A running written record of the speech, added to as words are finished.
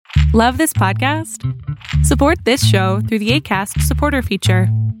Love this podcast? Support this show through the Acast supporter feature.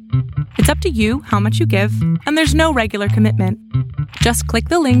 It's up to you how much you give, and there's no regular commitment. Just click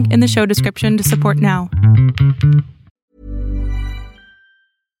the link in the show description to support now.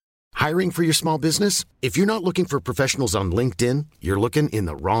 Hiring for your small business? If you're not looking for professionals on LinkedIn, you're looking in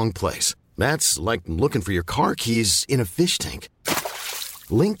the wrong place. That's like looking for your car keys in a fish tank.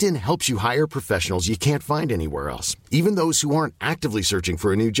 LinkedIn helps you hire professionals you can't find anywhere else, even those who aren't actively searching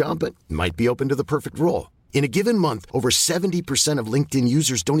for a new job but might be open to the perfect role. In a given month, over 70% of LinkedIn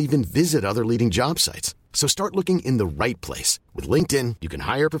users don't even visit other leading job sites. So start looking in the right place. With LinkedIn, you can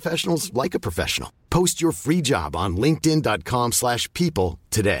hire professionals like a professional. Post your free job on linkedin.com/people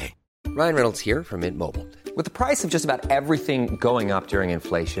today. Ryan Reynolds here from Mint Mobile. With the price of just about everything going up during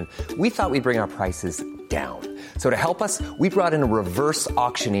inflation, we thought we'd bring our prices down. So to help us, we brought in a reverse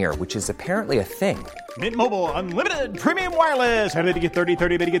auctioneer, which is apparently a thing. Mint Mobile Unlimited Premium Wireless. How to get 30,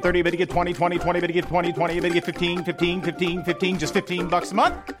 30, bit to get 30, bit to get 20, 20, 20, bit to get 20, 20, bit to get 15, 15, 15, 15, just $15 a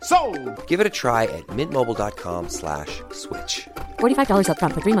month? Sold! Give it a try at mintmobile.com/switch. $45 up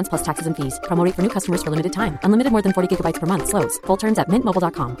front for 3 months plus taxes and fees. Promo rate for new customers for limited time. Unlimited more than 40 gigabytes per month. Slows full terms at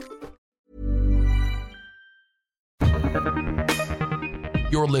mintmobile.com.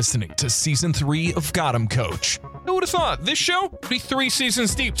 You're listening to Season 3 of Got 'Em Coach. Who would have thought this show would be 3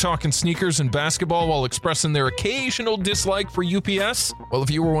 seasons deep talking sneakers and basketball while expressing their occasional dislike for UPS? Well,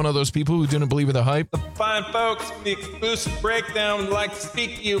 if you were one of those people who didn't believe in the hype, the fine folks from the exclusive breakdown would like to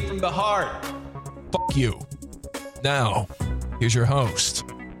speak to you from the heart. Fuck you. Now, here's your host,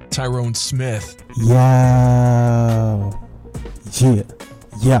 Tyrone Smith. Yo.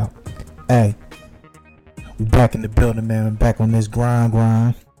 Yeah. Hey. We back in the building, man. I'm back on this grind.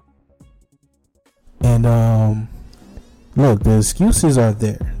 And look, the excuses are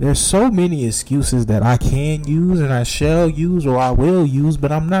there. There's so many excuses that I can use and I shall use or I will use,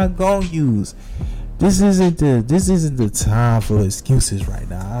 but I'm not gonna use. This isn't the time for excuses right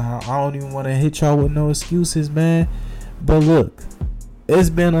now. I don't even want to hit y'all with no excuses, man. But look, it's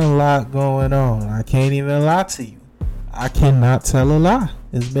been a lot going on. I can't even lie to you. I cannot tell a lie.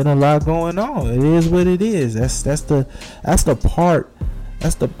 It's been a lot going on. It is what it is. That's the part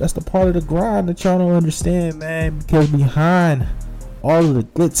of the grind that y'all don't understand, man. Because behind all of the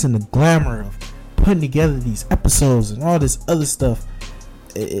glitz and the glamour of putting together these episodes and all this other stuff,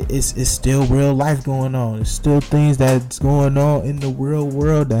 it's still real life going on. It's still things that's going on in the real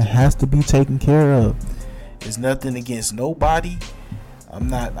world that has to be taken care of. It's nothing against nobody. I'm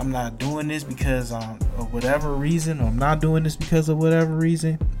not doing this because of whatever reason. I'm not doing this because of whatever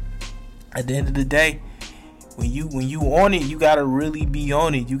reason. At the end of the day, when you on it, you gotta really be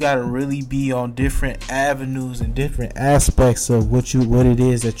on it. You gotta really be on different avenues and different aspects of what it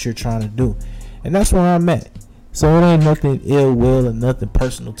is that you're trying to do. And that's where I'm at. So it ain't nothing ill will and nothing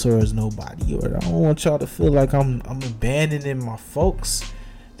personal towards nobody. Or I don't want y'all to feel like I'm abandoning my folks.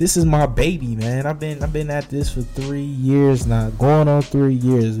 This is my baby, man. I've been at this for 3 years now, going on 3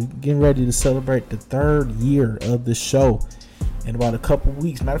 years. We're getting ready to celebrate the 3rd year of the show in about a couple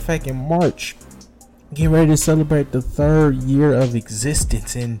weeks. Matter of fact, in March, getting ready to celebrate the 3rd year of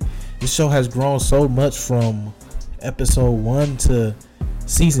existence. And the show has grown so much from episode 1 to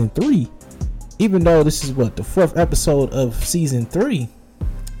season 3. Even though this is the 4th episode of season 3,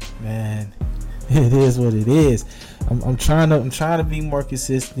 man, it is what it is. I'm trying to be more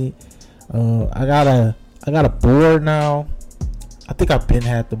consistent. I got a board now. I think I've been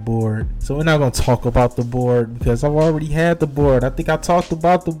had the board, so we're not gonna talk about the board because I've already had the board. I think I talked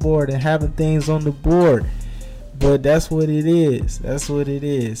about the board and having things on the board, but that's what it is. That's what it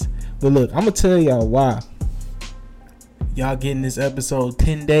is. But look, I'm gonna tell y'all why y'all getting this episode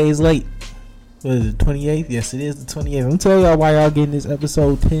 10 days late. What is it, 28th? Yes, it is the 28th. I'm gonna tell y'all why y'all getting this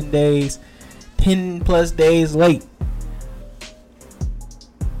episode 10 plus days late.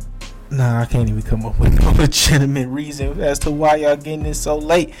 Nah, I can't even come up with no legitimate reason as to why y'all getting this so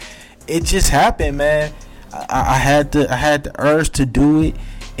late. It just happened, man. I had the urge to do it,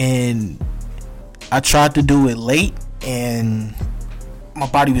 and I tried to do it late, and my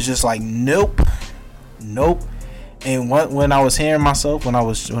body was just like, nope. And when I was hearing myself, when I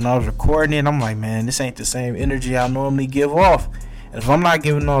was recording it, I'm like, man, this ain't the same energy I normally give off. And if I'm not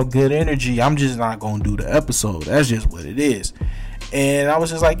giving off good energy, I'm just not gonna do the episode. That's just what it is. And I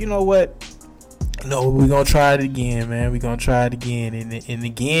was just like, you know what? No, we're gonna try it again, man. We're gonna try it again, and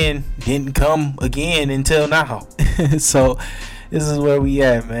again didn't come again until now. So this is where we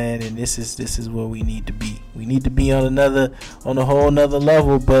at, man, and this is where we need to be. We need to be on a whole nother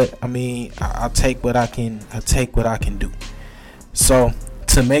level. But I mean, I'll take what I can. I take what I can do. So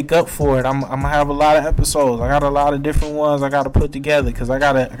to make up for it, I'm gonna have a lot of episodes. I got a lot of different ones I gotta put together because I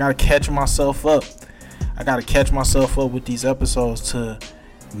gotta catch myself up. I gotta catch myself up with these episodes to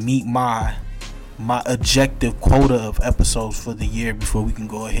meet my objective quota of episodes for the year before we can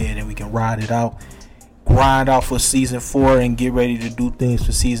go ahead and we can ride it out, grind out for season 4 and get ready to do things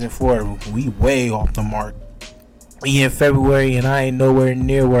for season 4. We way off the mark. We in February and I ain't nowhere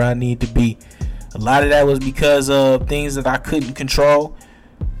near where I need to be. A lot of that was because of things that I couldn't control.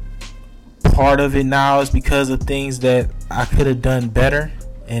 Part of it now is because of things that I could have done better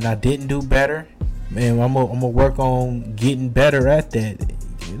and I didn't do better. Man, I'm gonna work on getting better at that.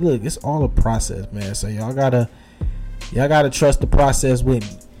 Look, it's all a process, man. So y'all gotta trust the process with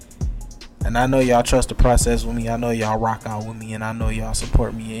me. And I know y'all trust the process with me. I know y'all rock out with me, and I know y'all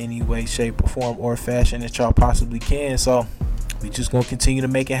support me in any way, shape, or form or fashion that y'all possibly can. So we just gonna continue to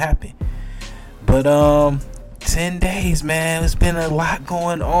make it happen. But 10 days, man. It's been a lot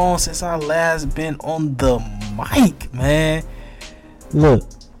going on since I last been on the mic, man. Look,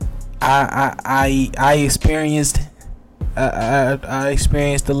 I experienced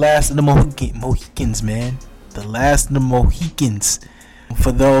the last of the Mohicans, man. The last of the Mohicans.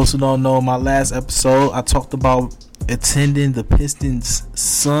 For those who don't know, my last episode, I talked about attending the Pistons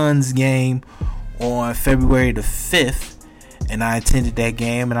Suns game on February the 5th. And I attended that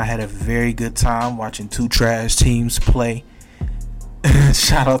game and I had a very good time watching two trash teams play.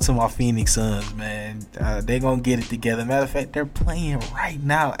 Shout out to my Phoenix Suns, man. They're going to get it together. Matter of fact, they're playing right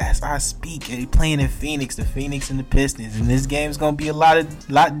now as I speak. They're playing in Phoenix, the Phoenix and the Pistons. And this game is going to be a lot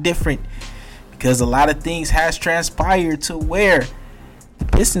different because a lot of things has transpired to where the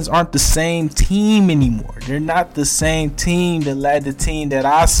Pistons aren't the same team anymore. They're not the same team that led the team that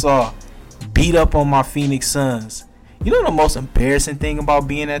I saw beat up on my Phoenix Suns. You know the most embarrassing thing about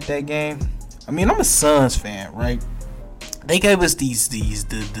being at that game? I mean, I'm a Suns fan, right? They gave us the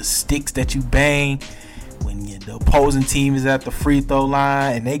sticks that you bang when the opposing team is at the free throw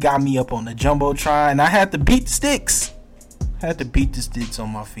line, and they got me up on the jumbotron, and I had to beat the sticks. I had to beat the sticks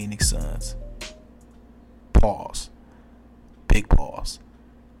on my Phoenix Suns. Pause. Big pause.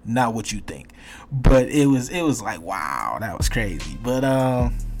 Not what you think, but it was like, wow, that was crazy. But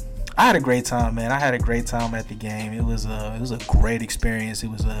I had a great time, man. I had a great time at the game. It was a great experience. They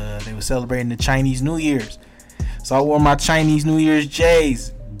were celebrating the Chinese New Year's. So I wore my Chinese New Year's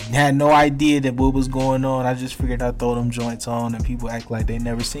J's. Had no idea that what was going on. I just figured I'd throw them joints on and people act like they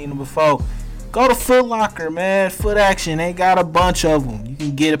never seen them before. Go to Foot Locker, man. Foot Action. They got a bunch of them. You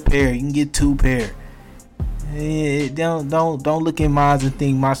can get a pair. You can get 2 pair. Don't look at mine and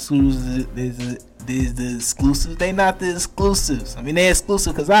think my shoes is the exclusives. They not the exclusives. I mean, they're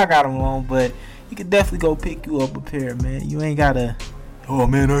exclusive because I got them on, but you can definitely go pick you up a pair, man. You ain't gotta, oh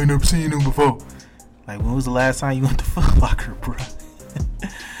man, I ain't never seen them before. Like, when was the last time you went to Foot Locker, bro?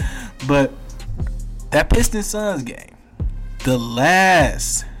 But that Pistons Suns game,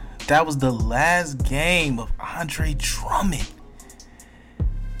 that was the last game of Andre Drummond.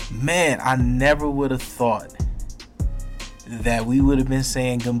 Man, I never would have thought that we would have been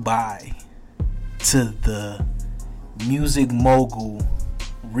saying goodbye to the music mogul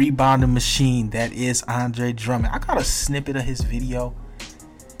rebounding machine that is Andre Drummond. I got a snippet of his video.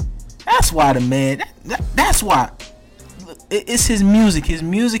 That's why the man, that's why it's his music. His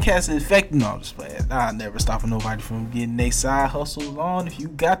music has an effect. No, just play it. I'll never stop nobody from getting their side hustles on. If you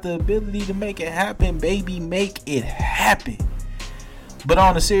got the ability to make it happen, baby, make it happen. But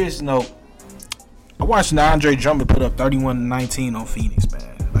on a serious note, I watched Andre Drummond put up 31-19 on Phoenix,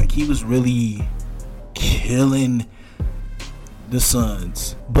 man. Like, he was really killing the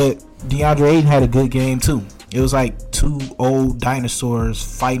Suns. But DeAndre Ayton had a good game too. It was like two old dinosaurs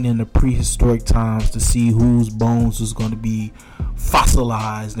fighting in the prehistoric times to see whose bones was going to be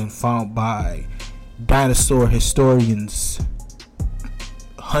fossilized and found by dinosaur historians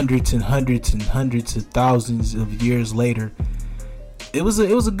hundreds and hundreds and hundreds of thousands of years later. It was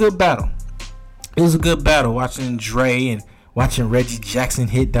a good battle. It was a good battle watching Dre and watching Reggie Jackson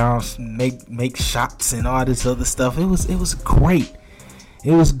hit down, make shots and all this other stuff. It was great.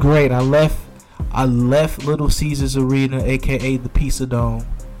 It was great. I left Little Caesars Arena, aka the Pizza Dome.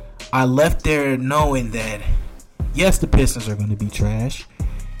 I left there knowing that yes, the Pistons are going to be trash.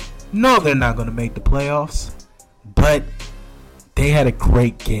 No, they're not going to make the playoffs. But they had a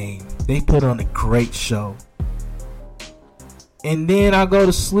great game. They put on a great show. And then I go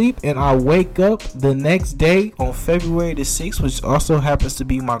to sleep and I wake up the next day on February the 6th, which also happens to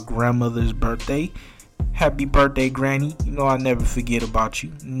be my grandmother's birthday. Happy birthday, Granny. You know I never forget about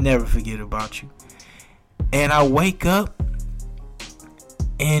you. Never forget about you. And I wake up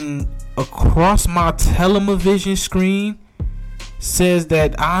and across my television screen, says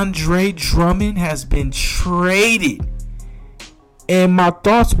that Andre Drummond has been traded. And my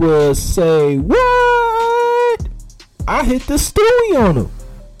thoughts was, say, what? I hit the Stewie on him.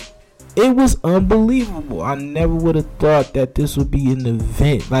 It was unbelievable. I never would have thought that this would be an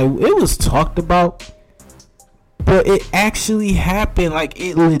event. Like, it was talked about, but it actually happened. Like,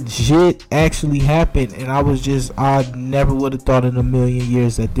 it legit actually happened. And I never would have thought in a million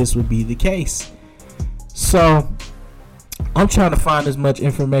years that this would be the case. So, I'm trying to find as much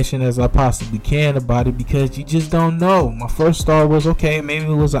information as I possibly can about it, because you just don't know. My first thought was, okay, maybe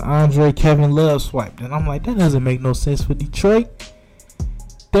it was an Andre Kevin Love swipe. And I'm like, that doesn't make no sense for Detroit.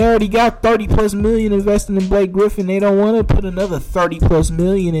 They already got $30+ million invested in Blake Griffin. They don't want to put another $30+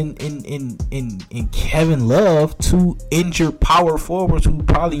 million in Kevin Love, two injured power forwards who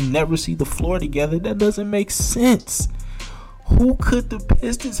probably never see the floor together. That doesn't make sense. Who could the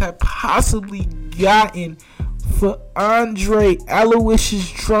Pistons have possibly gotten for Andre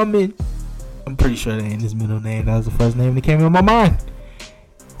Aloysius Drummond? I'm pretty sure that ain't his middle name. That was the first name that came in my mind.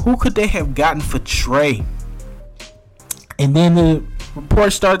 Who could they have gotten for Trey? And then the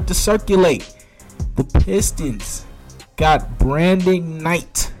reports started to circulate. The Pistons got Brandon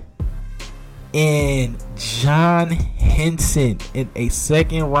Knight and John Henson in a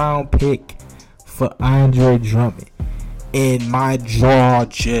second-round pick for Andre Drummond. And my jaw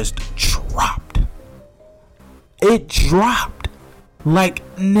just dropped. It dropped like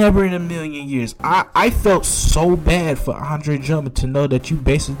never in a million years. I felt so bad for Andre Drummond to know that you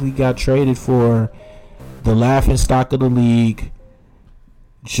basically got traded for the laughingstock of the league,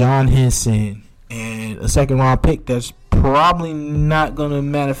 John Henson, and a second round pick that's probably not going to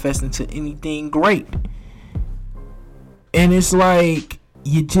manifest into anything great. And it's like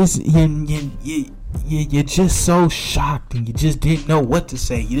you're just so shocked, and you just didn't know what to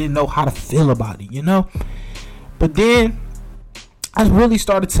say. You didn't know how to feel about it, you know? But then I really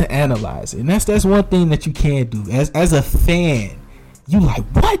started to analyze it. And that's one thing that you can't do. As a fan, you like,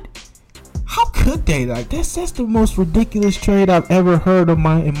 what? How could they? Like, that's the most ridiculous trade I've ever heard of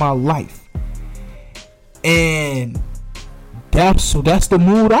in my life. And that's the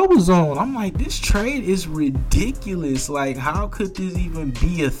mood I was on. I'm like, this trade is ridiculous. Like, how could this even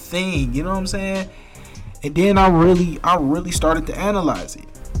be a thing? You know what I'm saying? And then I really started to analyze it.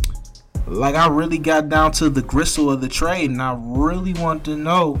 Like, I really got down to the gristle of the trade, and I really wanted to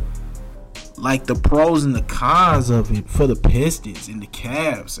know, like, the pros and the cons of it for the Pistons and the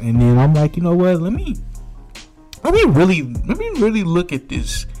Cavs. And then I'm like, you know what? Let me really look at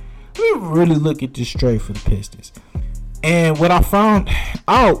this. Let me really look at this trade for the Pistons. And what I found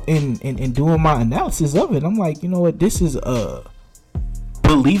out in doing my analysis of it, I'm like, you know what? This is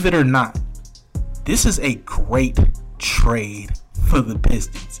believe it or not, this is a great trade for the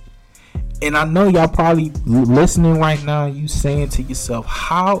Pistons. And I know y'all probably listening right now, you saying to yourself,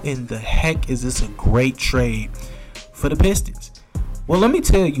 how in the heck is this a great trade for the Pistons? Well, let me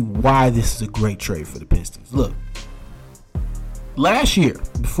tell you why this is a great trade for the Pistons. Look, last year,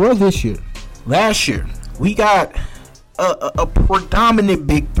 we got a predominant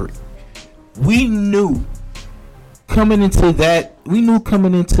big three. We knew coming into the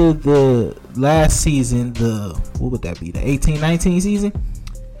last season, what would that be, the 18-19 season?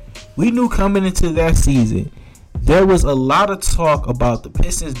 We knew coming into that season, there was a lot of talk about the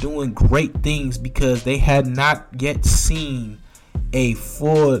Pistons doing great things because they had not yet seen a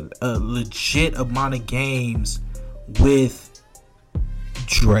legit amount of games with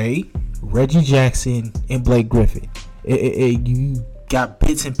Dre, Reggie Jackson, and Blake Griffin. You got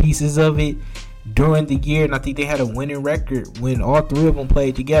bits and pieces of it during the year, and I think they had a winning record when all three of them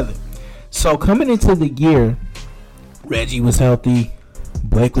played together. So coming into the year, Reggie was healthy.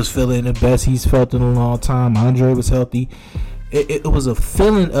 Blake was feeling the best he's felt in a long time. Andre was healthy. It was a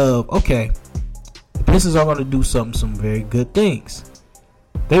feeling of, okay, the Pistons are going to do some very good things.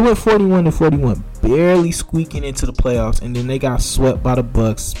 They went 41-41, barely squeaking into the playoffs, and then they got swept by the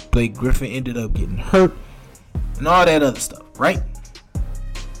Bucks. Blake Griffin ended up getting hurt and all that other stuff, right?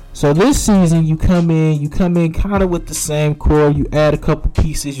 So this season, you come in kind of with the same core. You add a couple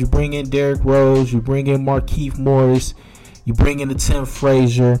pieces. You bring in Derrick Rose. You bring in Markieff Morris. You bring in the Tim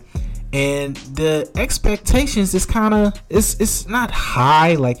Frazier, and the expectations is kind of it's not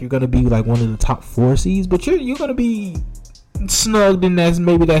high like you're gonna be like one of the top 4 seeds, but you're gonna be snugged in that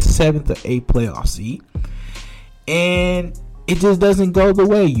maybe that 7th or 8th playoff seed, and it just doesn't go the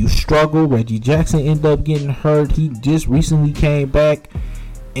way you struggle. Reggie Jackson ended up getting hurt. He just recently came back,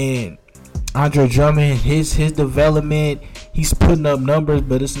 and Andre Drummond, his development, he's putting up numbers,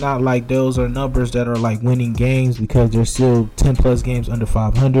 but it's not like those are numbers that are like winning games because they're still 10 plus games under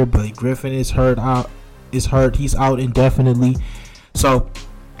 500. Blake Griffin is hurt. He's out indefinitely. So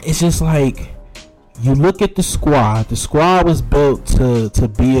it's just like, you look at the squad. The squad was built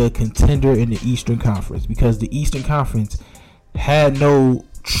to be a contender in the Eastern Conference, because the Eastern Conference had no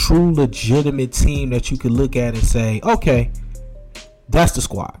true legitimate team that you could look at and say, okay, that's the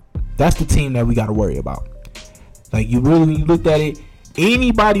squad. That's the team that we got to worry about. Like, you really, when you looked at it,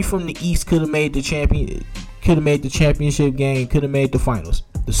 anybody from the East could have made the championship game, could have made the finals.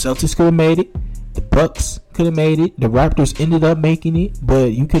 The Celtics could have made it. The Bucks could have made it. The Raptors ended up making it,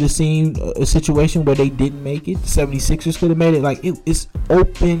 but you could have seen a situation where they didn't make it. The 76ers could have made it. Like, it's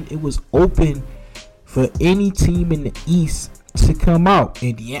open. It was open for any team in the East to come out.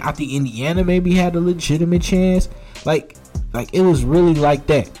 Indiana, I think Indiana maybe had a legitimate chance. Like it was really like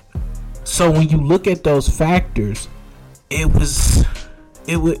that. So when you look at those factors, you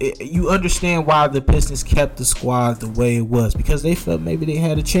understand why the Pistons kept the squad the way it was, because they felt maybe they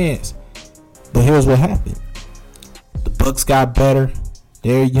had a chance. But here's what happened. The Bucks got better.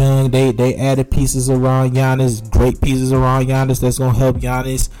 They're young. They added pieces around Giannis, great pieces around Giannis that's going to help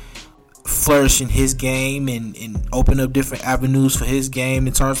Giannis flourish in his game and open up different avenues for his game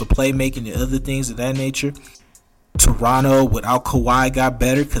in terms of playmaking and other things of that nature. Toronto, without Kawhi, got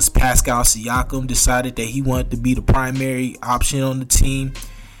better because Pascal Siakam decided that he wanted to be the primary option on the team.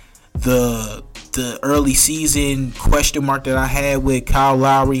 The early season question mark that I had with Kyle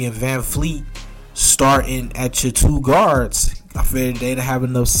Lowry and Van Fleet starting at your two guards, I figured they'd have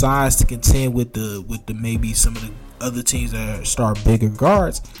enough size to contend with the maybe some of the other teams that start bigger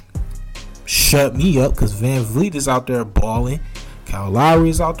guards. Shut me up, because Van Vliet is out there balling. Kyle Lowry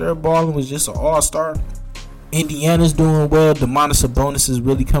is out there balling, was just an all-star. Indiana's doing well. Domantas Sabonis is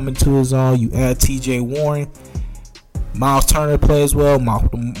really coming to his own. You add TJ Warren. Miles Turner plays well.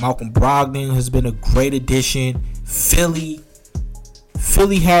 Malcolm Brogdon has been a great addition. Philly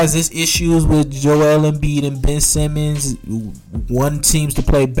has its issues with Joel Embiid and Ben Simmons. One seems to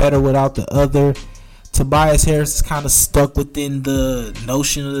play better without the other. Tobias Harris is kind of stuck within the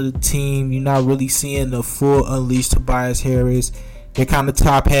notion of the team. You're not really seeing the full unleashed Tobias Harris. They're kind of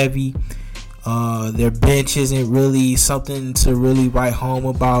top heavy. Their bench isn't really something to really write home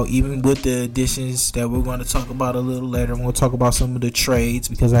about, even with the additions that we're going to talk about a little later. I'm going to talk about some of the trades,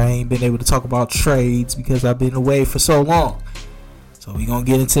 because I ain't been able to talk about trades because I've been away for so long. So we're going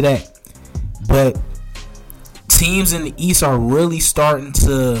to get into that. But teams in the East are really starting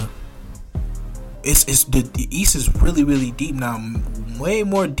to... The East is really, really deep now. Way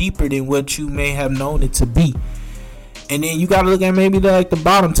more deeper than what you may have known it to be. And then you got to look at maybe the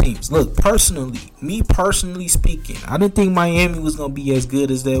bottom teams. Look, me personally speaking, I didn't think Miami was going to be as good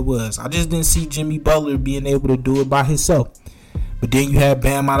as that was. I just didn't see Jimmy Butler being able to do it by himself. But then you have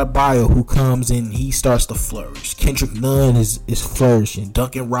Bam Adebayo, who comes in, he starts to flourish. Kendrick Nunn is flourishing.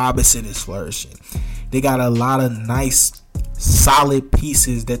 Duncan Robinson is flourishing. They got a lot of nice, solid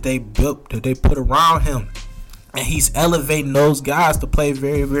pieces that they built, that they put around him. And he's elevating those guys to play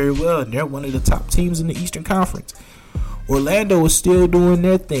very, very well. And they're one of the top teams in the Eastern Conference. Orlando is still doing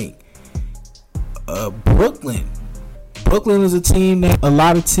their thing. Brooklyn is a team that a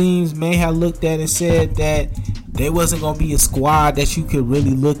lot of teams may have looked at and said that they wasn't going to be a squad that you could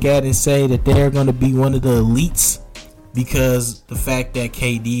really look at and say that they're going to be one of the elites, because the fact that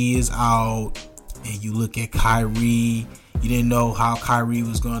KD is out and you look at Kyrie, you didn't know how Kyrie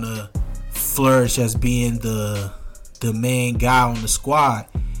was going to flourish as being the main guy on the squad.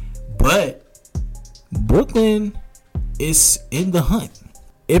 But Brooklyn is in the hunt.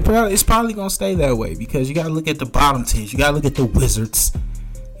 It's probably going to stay that way, because you got to look at the bottom teams. You got to look at the Wizards.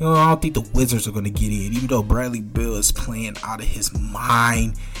 You know, I don't think the Wizards are going to get in, even though Bradley Beal is playing out of his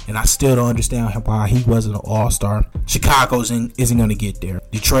mind, and I still don't understand why he wasn't an all-star. Chicago isn't going to get there.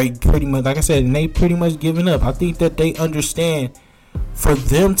 Detroit, pretty much, like I said, and they pretty much giving up. I think that they understand, for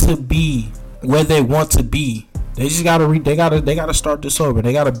them to be where they want to be, they just got to they got to start this over.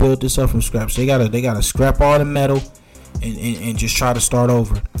 They got to build this up from scratch. They got to scrap all the metal and just try to start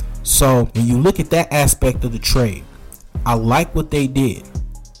over. So when you look at that aspect of the trade, I like what they did,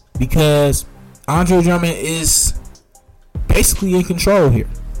 because Andre Drummond is basically in control here.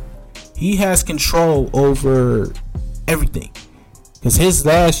 He has control over everything, because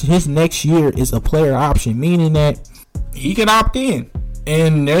his next year is a player option, meaning that he can opt in,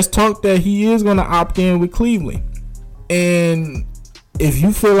 and there's talk that he is going to opt in with Cleveland. And if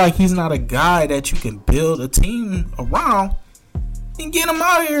you feel like he's not a guy that you can build a team around, then get him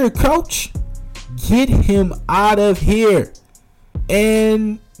out of here, coach. Get him out of here.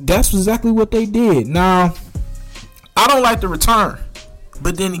 And that's exactly what they did. Now, I don't like the return,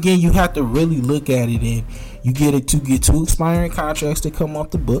 but then again, you have to really look at it, and you get two expiring contracts that come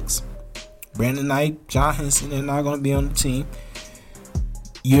off the books. Brandon Knight, John Henson, they're not going to be on the team.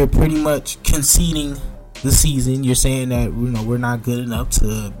 you're pretty much conceding the season. You're saying that we're not good enough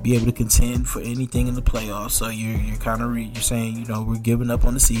to be able to contend for anything in the playoffs. So you're kind of you're saying we're giving up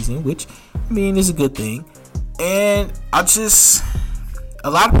on the season, which I mean is a good thing. And a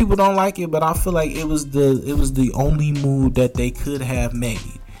lot of people don't like it, but I feel like it was the only move that they could have made.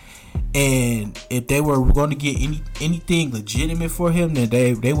 And if they were going to get anything legitimate for him, then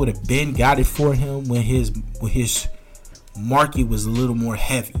they would have been got it for him when his market was a little more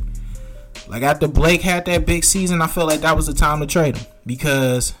heavy. Like after Blake had that big season, I felt like that was the time to trade him,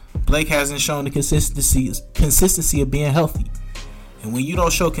 because Blake hasn't shown the consistency of being healthy. And when you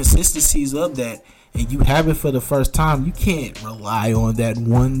don't show consistencies of that, and you have it for the first time, you can't rely on that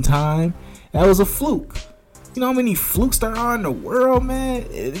one time. That was a fluke. You know how many flukes there are in the world, man?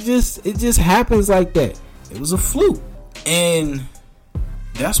 It just happens like that. It was a fluke. And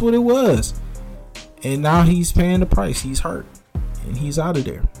that's what it was. And now he's paying the price. He's hurt. And he's out of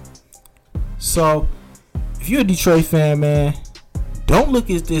there. So, if you're a Detroit fan, man, don't look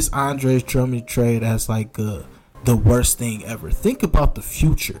at this Andre Drummond trade as like the worst thing ever. Think about the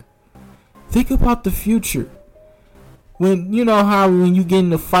future. Think about the future. When you know how when you get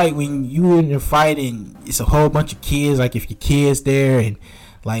in the fight, when you in the fight and it's a whole bunch of kids, like if your kid's there and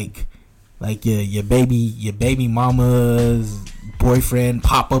like your baby mama's boyfriend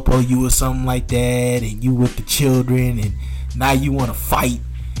pop up on you or something like that, and you with the children, and now you want to fight.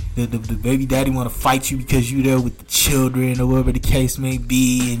 The baby daddy want to fight you because you there with the children or whatever the case may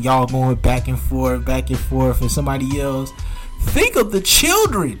be, and y'all going back and forth, and somebody else. Think of the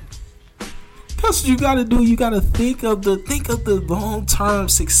children. That's what you gotta do. You gotta think of the long-term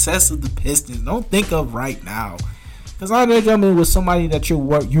success of the Pistons. Don't think of right now, because Andre Drummond was somebody that you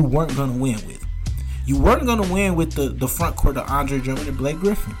weren't gonna win with. You weren't gonna win with the front court of Andre Drummond and Blake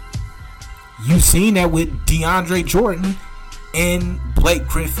Griffin. You seen that with DeAndre Jordan and Blake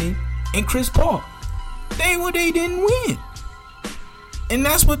Griffin and Chris Paul. They didn't win, and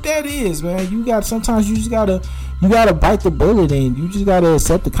that's what that is, man. Sometimes you just gotta bite the bullet, and you just gotta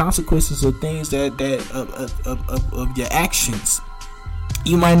accept the consequences of things of your actions.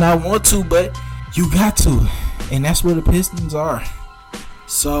 You might not want to, but you got to, and that's where the Pistons are.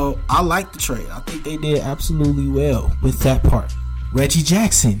 So I like the trade. I think they did absolutely well with that part. Reggie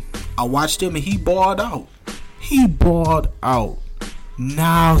Jackson, I watched him and he balled out.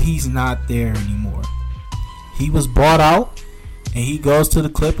 Now he's not there anymore. He was bought out, and he goes to the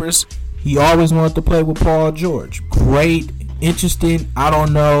Clippers. He always wanted to play with Paul George. Great, interesting. I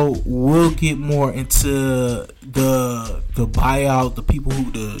don't know. We'll get more into the buyout, the people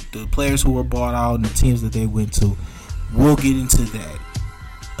the players who were bought out and the teams that they went to. We'll get into that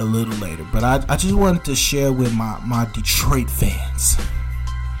a little later. But I just wanted to share with my Detroit fans.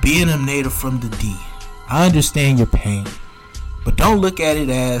 Being a native from the D, I understand your pain, but don't look at it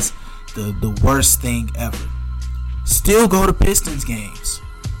as the worst thing ever. Still go to Pistons games.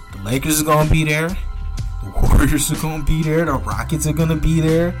 The Lakers are going to be there. The Warriors are going to be there. The Rockets are going to be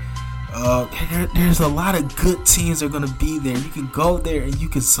there. There's a lot of good teams that are going to be there. You can go there and you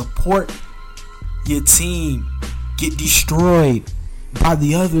can support your team get destroyed by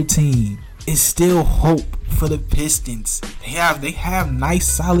the other team. It's still hope for the Pistons. They have nice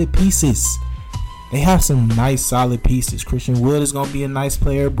solid pieces. They have some nice solid pieces. Christian Wood is gonna be a nice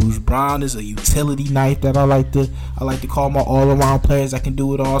player. Bruce Brown is a utility knife that I like to call my all around players that can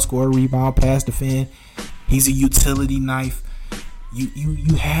do it all: score, rebound, pass, defend. He's a utility knife.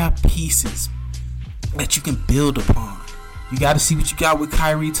 You have pieces that you can build upon. You got to see what you got with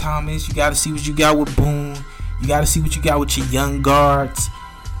Kyrie Thomas. You got to see what you got with Boone. You got to see what you got with your young guards.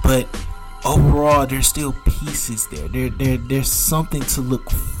 But overall, there's still pieces there. There's something to look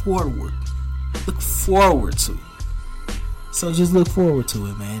forward to. So just look forward to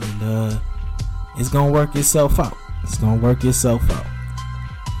it, man, and it's gonna work itself out.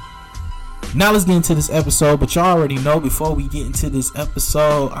 Now let's get into this episode. But y'all already know, before we get into this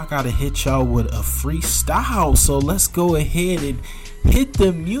episode, I gotta hit y'all with a freestyle. So let's go ahead and hit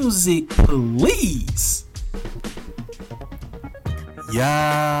the music, please. Yo,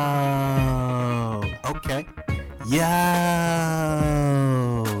 okay. Yo,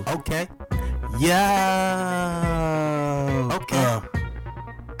 okay. Yo, okay.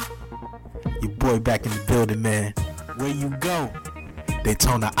 Your boy back in the building, man. Where you go?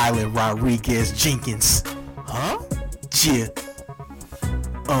 Daytona Island, Rodriguez Jenkins. Huh? Yeah.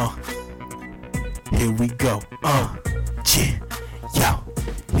 Here we go. Yeah. Yo.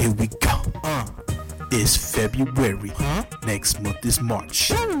 Here we go. It's February. Next month is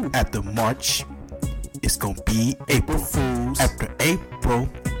March. After March, it's gonna be April Fools. After April,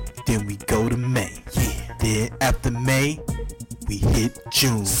 then we go to May. Yeah. Then after May, we hit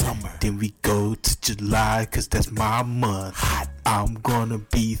June. Summer. Then we go to July, cause that's my month. Hot. I'm gonna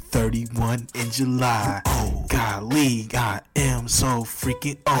be 31 in July. Oh, golly, I am so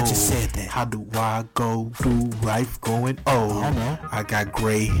freaking old. I just said that. How do I go through life going old? I got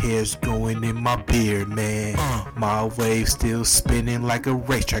gray hairs growing in my beard, man. My wave still spinning like a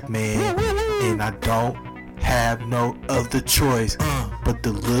racetrack, man. And I don't have no other choice but to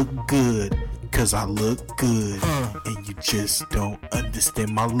look good, cause I look good. And you just don't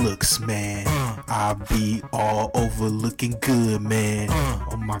understand my looks, man. I be all over looking good, man.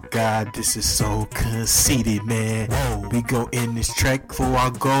 Oh my god, this is so conceited, man. We go in this track before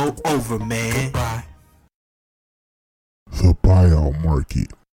I go over, man. The buyout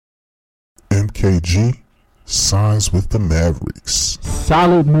market. MKG signs with the Mavericks.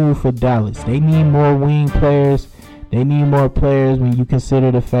 Solid move for Dallas. They need more wing players. They need more players when you consider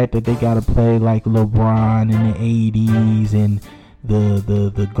the fact that they got to play like LeBron in the 80s and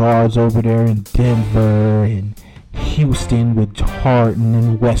the guards over there in Denver and Houston with Harden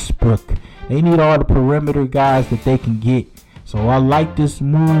and Westbrook. They need all the perimeter guys that they can get. So I like this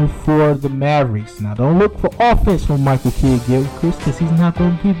move for the Mavericks. Now don't look for offense from Michael Kidd-Gilchrist because he's not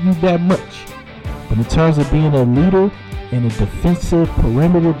going to give you that much. But in terms of being a leader and a defensive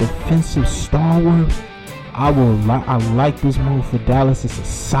perimeter, defensive stalwart, I like this move for Dallas. It's a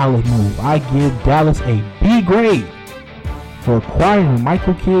solid move. I give Dallas a B grade for acquiring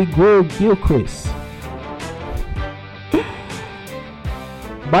Michael Kidd-Gilchrist.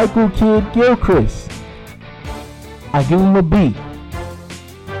 Michael Kidd-Gilchrist. I give him a B.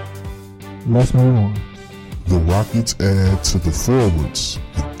 Let's move on. The Rockets add to the forwards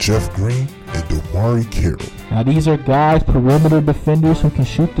with Jeff Green and Damari Carroll. Now these are guys, perimeter defenders who can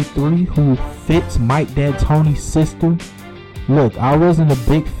shoot the three, who fits Mike D'Antoni's system. Look, I wasn't a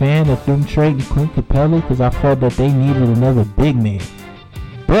big fan of them trading Clint Capella because I felt that they needed another big man.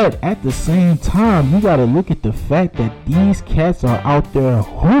 But at the same time, you got to look at the fact that these cats are out there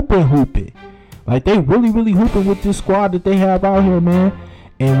hooping. Like they really hooping with this squad that they have out here, man.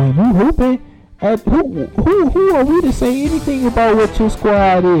 And when you hooping, who are we to say anything about what your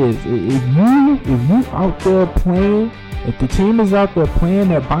squad is? If you out there playing, if the team is out there playing,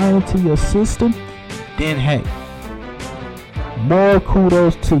 they're buying into your system, then hey, more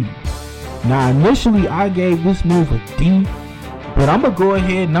kudos to you. Now initially I gave this move a D, but I'm gonna go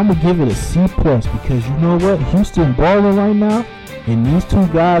ahead and I'm gonna give it a C+ because you know what, Houston balling right now, and these two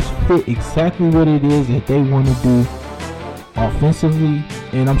guys fit exactly what it is that they want to do offensively,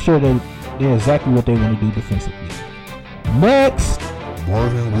 and I'm sure that they're exactly what they want to do defensively. Next,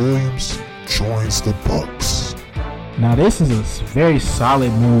 Marvin Williams joins the Bucks. Now this is a very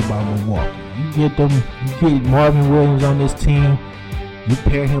solid move by Milwaukee. You get Marvin Williams on this team. You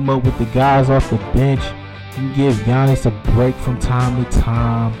pair him up with the guys off the bench. You give Giannis a break from time to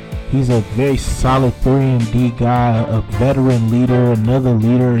time. He's a very solid 3-and-D guy, a veteran leader, another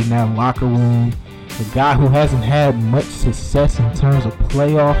leader in that locker room. A guy who hasn't had much success in terms of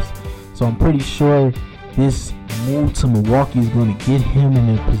playoffs. So I'm pretty sure this move to Milwaukee is going to get him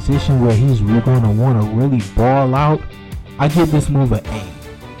in a position where he's going to want to really ball out. I give this move an A.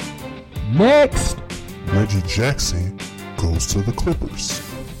 Next, Reggie Jackson goes to the Clippers.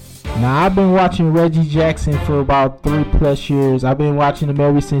 Now I've been watching Reggie Jackson for about 3+ years. I've been watching him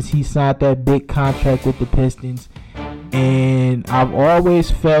ever since he signed that big contract with the Pistons. And I've always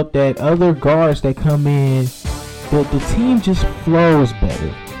felt that other guards that come in, the team just flows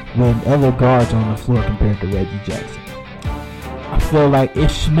better when other guards on the floor compared to Reggie Jackson. I feel like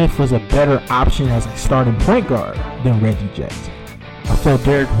Ish Smith was a better option as a starting point guard than Reggie Jackson. I feel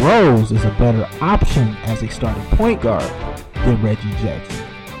Derrick Rose is a better option as a starting point guard than Reggie Jackson.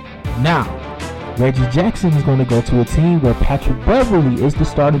 Now, Reggie Jackson is going to go to a team where Patrick Beverly is the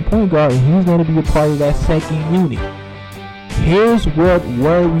starting point guard and he's going to be a part of that second unit. Here's what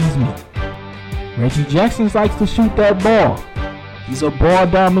worries me. Reggie Jackson likes to shoot that ball. He's a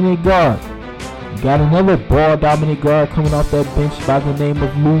ball-dominant guard. You got another ball-dominant guard coming off that bench by the name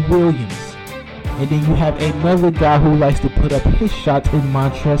of Lou Williams. And then you have another guy who likes to put up his shots in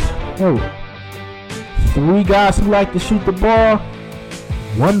Montrezl Harrell. 3 guys who like to shoot the ball.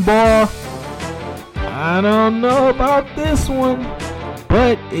 1 ball. I don't know about this one.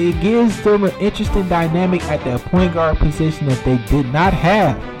 But it gives them an interesting dynamic at that point guard position that they did not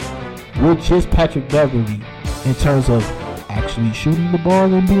have with just Patrick Beverly in terms of actually shooting the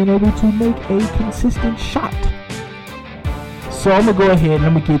ball and being able to make a consistent shot. So I'm going to go ahead and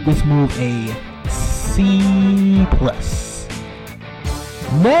I'm going to give this move a C+.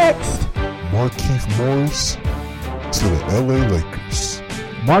 Next, Markieff Morris to the LA Lakers.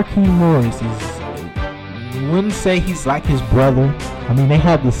 Marquise Morris wouldn't say he's like his brother. I mean, they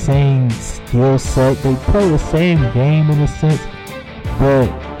have the same skill set. They play the same game in a sense. But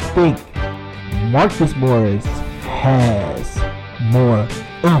I think Marcus Morris has more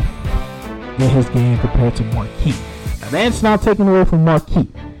oomph in his game compared to Marquise. Now, that's not taking away from Marquise,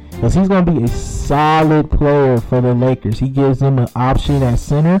 because he's going to be a solid player for the Lakers. He gives them an option at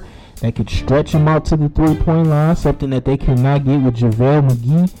center that could stretch him out to the three-point line, something that they cannot get with JaVale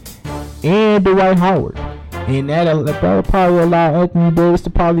McGee and Dwight Howard. And that'll probably allow Anthony Davis to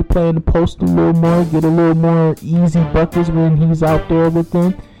probably play in the post a little more, get a little more easy buckets when he's out there with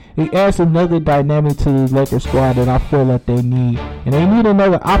them. It adds another dynamic to the Lakers squad that I feel that they need. And they need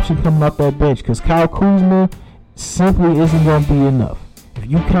another option coming off that bench, because Kyle Kuzma simply isn't going to be enough. If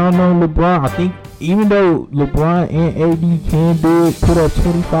you count on LeBron, I think even though LeBron and AD can do it, put up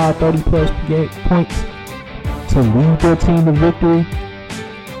 25, 30 plus points to lead their team to victory,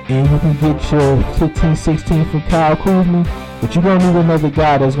 and you can get your 15, 16 from Kyle Kuzma, but you're going to need another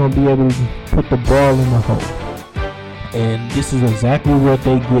guy that's going to be able to put the ball in the hole. And this is exactly what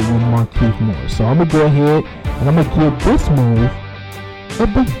they get with Marquise Morris. So I'm going to go ahead and I'm going to give this move a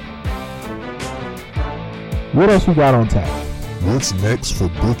B. What else we got on tap? What's next for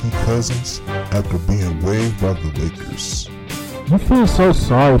Boogie Cousins after being waived by the Lakers? You feel so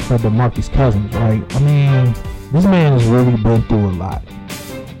sorry for DeMarcus Cousins, right? I mean, this man has really been through a lot.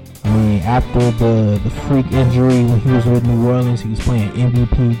 I mean, after the freak injury when he was with New Orleans, he was playing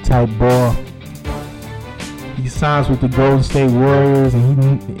MVP type ball. He signs with the Golden State Warriors,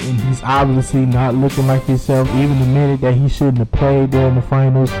 and he's obviously not looking like himself. Even the minute that he shouldn't have played during the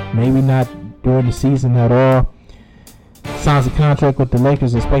finals, maybe not during the season at all. Signs a contract with the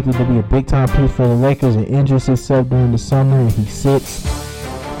Lakers, expected to be a big-time piece for the Lakers, and injures himself during the summer, and he sits.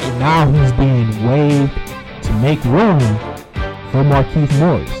 And now he's being waived to make room for Marquise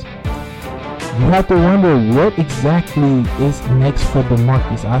Morris. You have to wonder what exactly is next for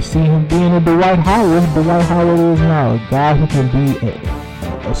DeMarcus. I see him being a Dwight Howard. Dwight Howard is now a guy who can be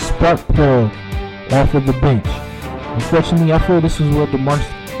a spark plug off of the bench. Unfortunately, I feel this is what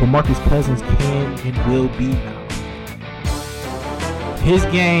DeMarcus Cousins can and will be now. His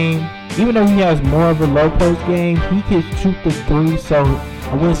game, even though he has more of a low post game, he can shoot the three. So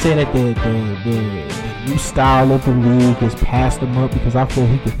I wouldn't say that the new style of the league has passed him up, because I feel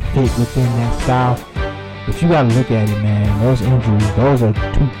he could fit within that style. But you gotta look at it, man. Those injuries, those are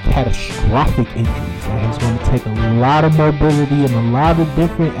two catastrophic injuries. Man. It's going to take a lot of mobility and a lot of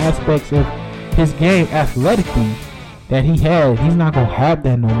different aspects of his game athletically that he had. He's not going to have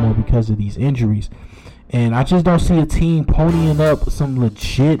that no more because of these injuries. And I just don't see a team ponying up some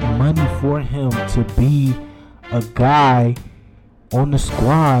legit money for him to be a guy on the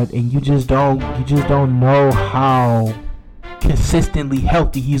squad, and you just don't know how consistently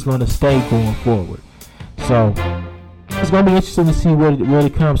healthy he's going to stay going forward. So it's going to be interesting to see what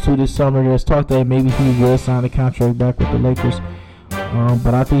it comes to this summer. There's talk that maybe he will sign a contract back with the Lakers,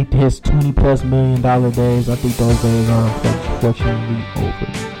 but I think his $20+ million days, I think those days are unfortunately over.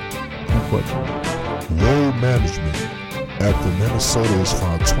 Unfortunately. Load management after Minnesota has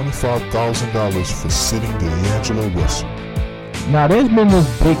fined $25,000 for sitting D'Angelo Russell. Now, there's been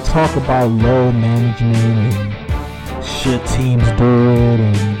this big talk about load management and should teams do it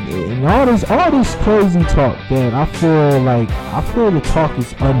and all this crazy talk that I feel the talk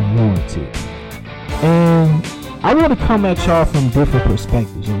is unwarranted. And I want to come at y'all from different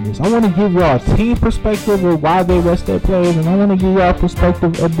perspectives on this. I want to give y'all a team perspective of why they rest their players, and I want to give y'all a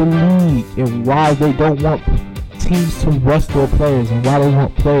perspective of the league and why they don't want teams to rest their players and why they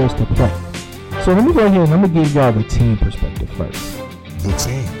want players to play. So let me go ahead and I'm going to give y'all the team perspective first. The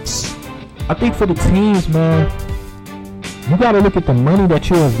teams. I think for the teams, man, you got to look at the money that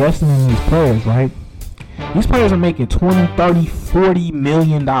you're investing in these players, right? These players are making $20, $30, $40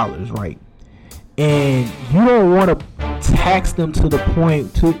 million, right? And you don't want to tax them to the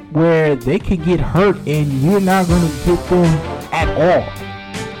point to where they could get hurt and you're not going to get them at all.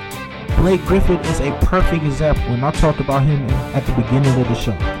 Blake Griffin is a perfect example, and I talked about him at the beginning of the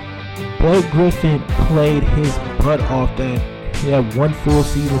show. Blake Griffin played his butt off he had one full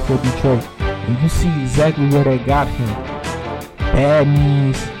season for Detroit, and you see exactly where they got him. Bad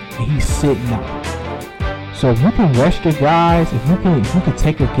knees, and he's sitting out. So if you can rest your guys, if you can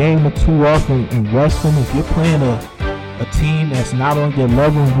take a game or two off and rest them, if you're playing a team that's not on your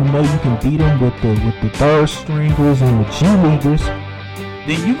level and you know you can beat them with the third stringers and the G leaguers,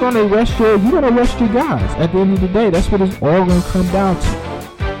 then you're gonna rest your guys. At the end of the day, that's what it's all gonna come down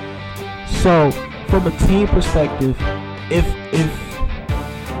to. So from a team perspective, if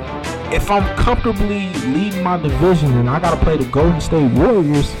if I'm comfortably leading my division and I gotta play the Golden State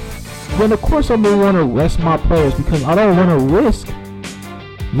Warriors, then of course I'm gonna want to rest my players because I don't want to risk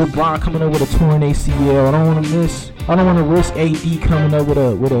LeBron coming up with a torn ACL. I don't want to risk AD coming up with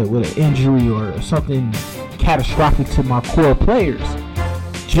an injury or something catastrophic to my core players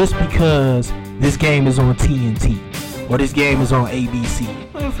just because this game is on TNT or this game is on ABC.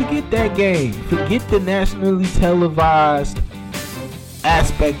 Man, forget that game. Forget the nationally televised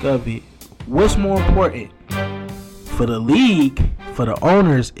aspect of it. What's more important for the league, for the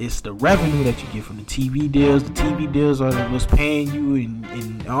owners, it's the revenue that you get from the TV deals. The TV deals are what's paying you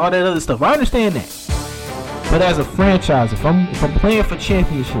and all that other stuff. I understand that. But as a franchise, if I'm playing for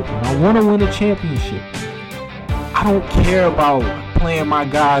championship and I want to win a championship, I don't care about playing my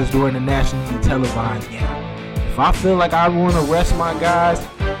guys during the nationally televised game. If I feel like I want to rest my guys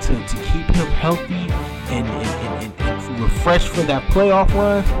to keep him healthy and refreshed for that playoff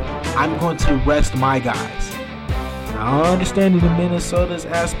run, I'm going to rest my guys. I understand the Minnesota's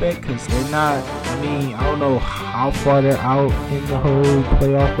aspect because they're not, I don't know how far they're out in the whole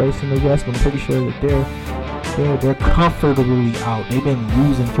playoff race in the West, but I'm pretty sure that they're comfortably out. They've been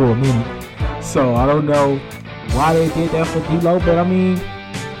losing for a minute. So I don't know why they did that for D'Lo, but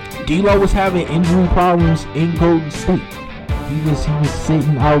D'Lo was having injury problems in Golden State. He was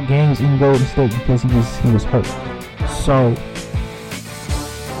sitting out games in Golden State because he was hurt. So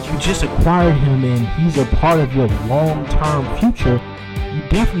you just acquired him and he's a part of your long-term future. You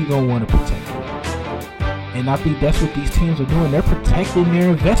definitely don't want to protect him. And I think that's what these teams are doing. They're protecting their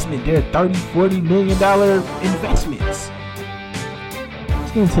investment. They're $30-40 million investments.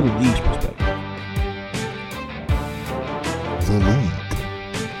 Let's get into the league's perspective. The league.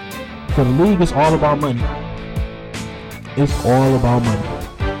 For the league, it's all about money. It's all about money.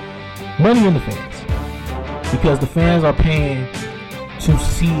 Money in the fans. Because the fans are paying to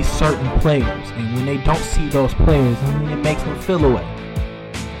see certain players. And when they don't see those players, it makes them feel away.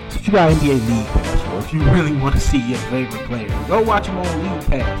 So if you got NBA League Pass, or if you really want to see your favorite player, go watch them on League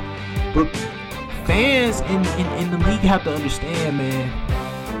Pass. But fans in the league have to understand, man,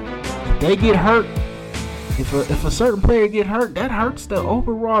 if they get hurt, if a certain player get hurt, that hurts the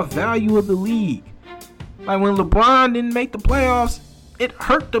overall value of the league. Like when LeBron didn't make the playoffs, it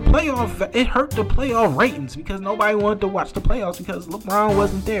hurt the playoff ratings because nobody wanted to watch the playoffs because LeBron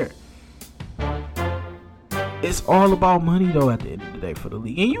wasn't there. It's all about money though at the end of the day for the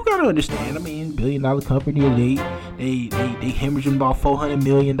league. And you gotta understand, $1 billion company, they hemorrhaging about $400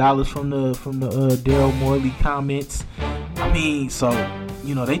 million from the Daryl Morey comments. So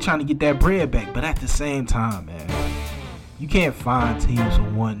they trying to get that bread back, but at the same time, man, you can't find teams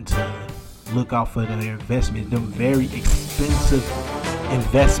wanting to look out for their investments, them very expensive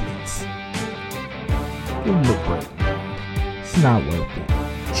investments. Give them a break, man. It's not worth it.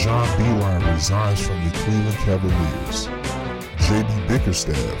 John Beilein resigns from the Cleveland Cavaliers. JB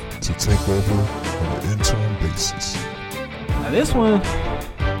Bickerstaff to take over on an interim basis. Now this one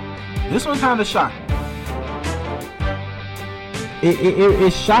kind of shocked me.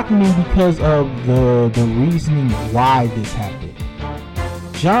 It shocked me because of the reasoning why this happened.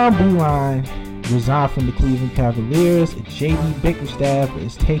 John Beilein resigned from the Cleveland Cavaliers, and JB Bickerstaff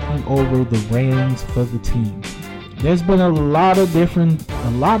is taking over the reins for the team. There's been a lot of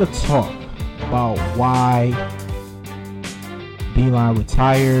talk about why Beilein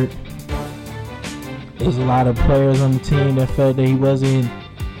retired. There's a lot of players on the team that felt that he wasn't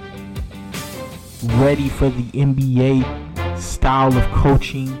ready for the NBA style of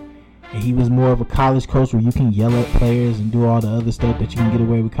coaching, and he was more of a college coach where you can yell at players and do all the other stuff that you can get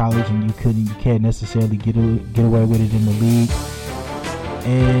away with college and you can't necessarily get away with it in the league.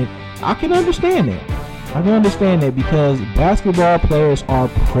 And I can understand that because basketball players are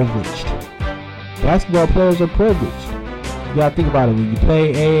privileged. You gotta think about it. When you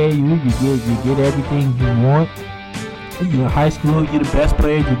play AAU, you get everything you want. In high school, you're the best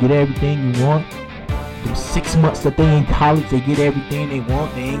player, you get everything you want. Them 6 months that they in college, they get everything they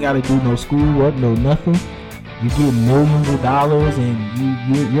want. They ain't gotta do no schoolwork, no nothing. You get millions of dollars and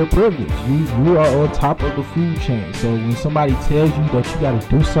you're privileged. You are on top of the food chain. So when somebody tells you that you gotta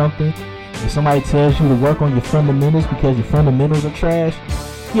do something, if somebody tells you to work on your fundamentals because your fundamentals are trash,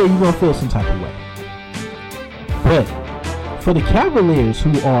 yeah, you're gonna feel some type of way. But for the Cavaliers, who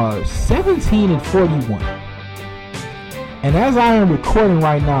are 17-41, and as I am recording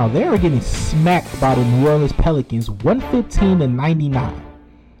right now, they are getting smacked by the New Orleans Pelicans 115-99.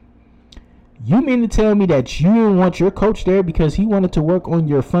 You mean to tell me that you didn't want your coach there because he wanted to work on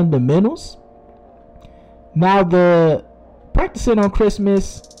your fundamentals? Now, the practicing on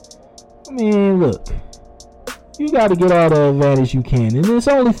Christmas, look, You got to get all the advantage you can, and it's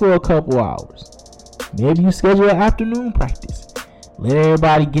only for a couple hours. Maybe you schedule an afternoon practice. Let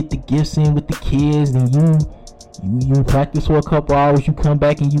everybody get the gifts in with the kids, and you practice for a couple hours. You come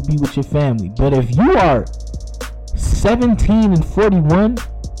back and you be with your family. But if you are 17-41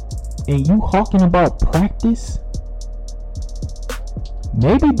 and you talking about practice,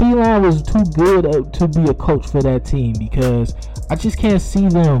 maybe Beeline was too good to be a coach for that team, because I just can't see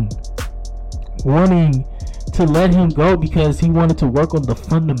them wanting to let him go because he wanted to work on the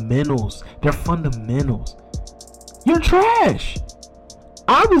fundamentals. Their fundamentals. You're trash.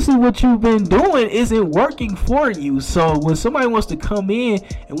 Obviously what you've been doing isn't working for you. So when somebody wants to come in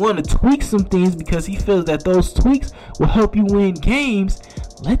and want to tweak some things because he feels that those tweaks will help you win games,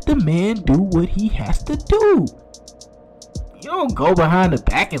 let the man do what he has to do. You don't go behind the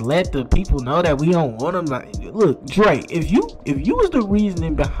back and let the people know that we don't want him. Like, look, Dre, if you was the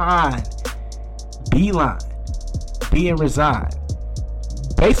reasoning behind Beeline being resigned,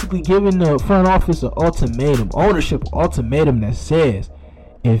 basically giving the front office an ultimatum, ownership ultimatum that says,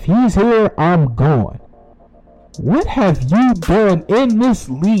 if he's here, I'm gone. What have you done in this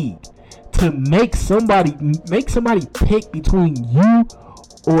league to make somebody pick between you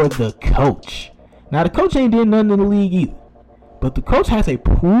or the coach? Now the coach ain't did nothing in the league either, but the coach has a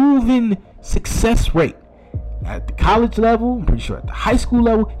proven success rate at the college level. I'm pretty sure at the high school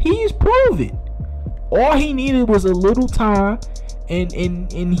level, he's proven. All he needed was a little time, and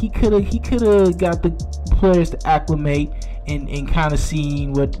he could have got the players to acclimate and kind of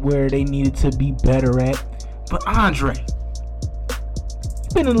seeing where they needed to be better at. But Andre,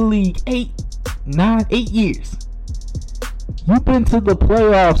 you've been in the league 8 years. You've been to the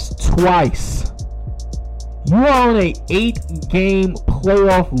playoffs twice. You're on a 8-game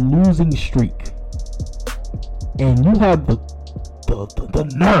playoff losing streak, and you have the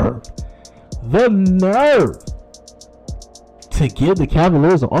nerve to give the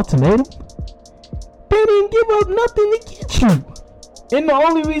Cavaliers an ultimatum. They didn't give up nothing to get you, and the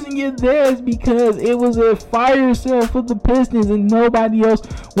only reason you're there is because it was a fire sale for the Pistons, and nobody else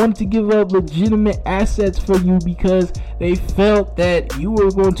wanted to give up legitimate assets for you because they felt that you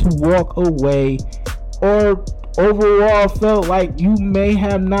were going to walk away, or overall felt like you may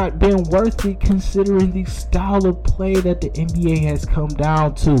have not been worth it considering the style of play that the NBA has come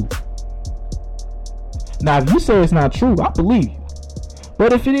down to. Now, if you say it's not true, I believe you.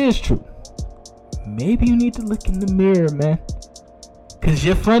 But if it is true, maybe you need to look in the mirror, man. Because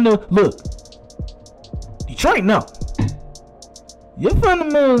your look, Detroit, no. Your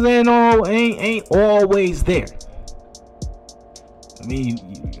fundamentals ain't always there. I mean,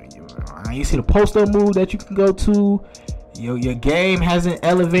 you see the post-up move that you can go to. Your game hasn't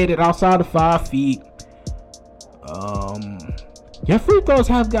elevated outside of 5 feet. Your free throws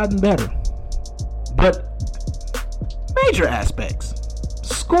have gotten better. But major aspects,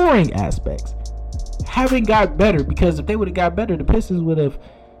 scoring aspects, haven't got better, because if they would have got better, the Pistons would have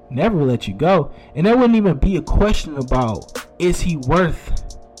never let you go. And there wouldn't even be a question about is he worth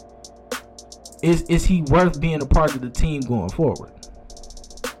being a part of the team going forward.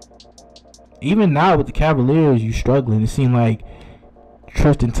 Even now with the Cavaliers, you struggling. It seems like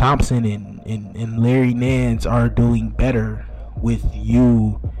Tristan Thompson and Larry Nance are doing better with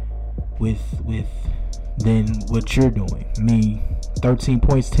you than what you're doing. I mean, 13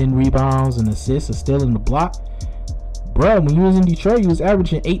 points, 10 rebounds, and assists are still in the block. Bro, when you was in Detroit, you was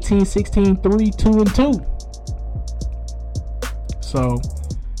averaging 18, 16, 3, 2, and 2. So,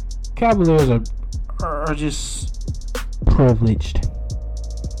 Cavaliers are just privileged.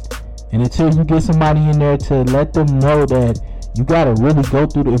 And until you get somebody in there to let them know that you gotta really go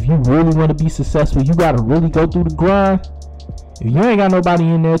through if you really want to be successful, you gotta really go through the grind. If you ain't got nobody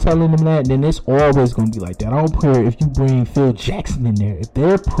in there telling them that, then it's always gonna be like that. I don't care if you bring Phil Jackson in there. If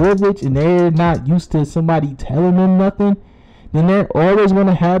they're privileged and they're not used to somebody telling them nothing, then they're always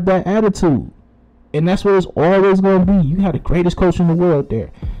gonna have that attitude. And that's what it's always gonna be. You have the greatest coach in the world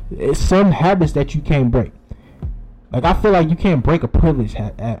there. It's some habits that you can't break. Like, I feel like you can't break a privilege.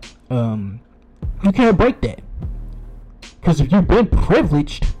 You can't break that. Because if you've been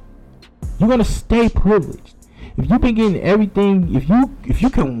privileged, you're gonna stay privileged. If you've been getting everything, if you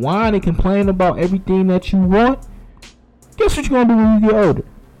can whine and complain about everything that you want, guess what you're gonna do when you get older?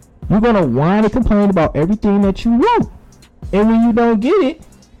 You're gonna whine and complain about everything that you want. And when you don't get it,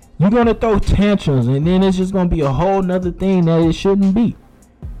 you're gonna throw tantrums, and then it's just gonna be a whole nother thing that it shouldn't be.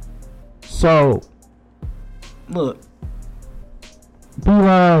 So, look,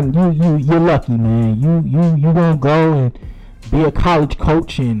 Beeline, you're lucky, man. You gonna go and be a college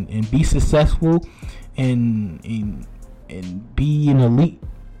coach and be successful and be an elite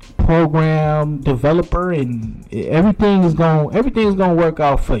program developer, and everything is gonna work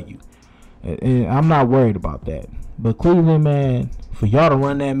out for you. And I'm not worried about that. But Cleveland, man, for y'all to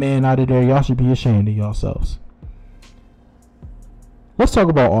run that man out of there, y'all should be ashamed of yourselves. Let's talk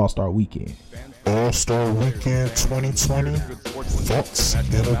about All-Star Weekend. All-Star Weekend 2020. Thoughts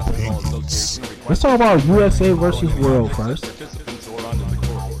and opinions. Let's talk about USA versus World first.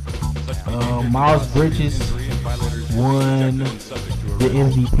 Miles Bridges won the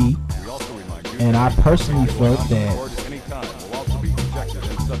MVP, and I personally felt that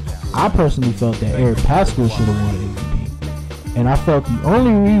Eric Pascal should have won MVP, and I felt the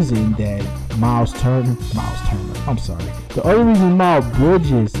only reason that the only reason Miles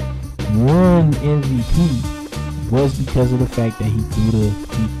Bridges won MVP was because of the fact that he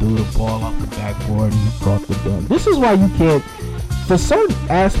threw the ball off the backboard and he caught the dunk. This is why you can't, for certain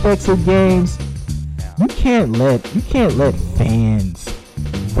aspects of games, you can't let fans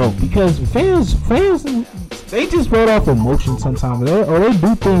vote, because fans they just vote off emotion sometimes, or they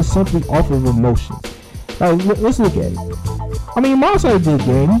do things simply off of emotion. Like, let's look at it. I mean, Miles had a good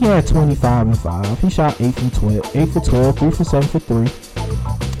game. He had 25 and 5. He shot 8 for 12, 3 for 7 for 3.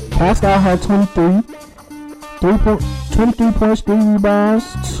 Pascal had 23 points, 3 rebounds,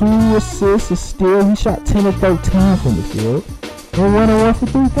 2 assists, a steal. He shot 10 of 13 from the field and 1 and 1 for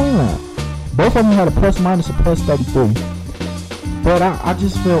 3-point line. Both of them had a plus minus a plus 33. But I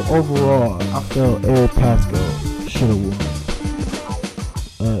just felt overall, I felt Eric Pascal should have won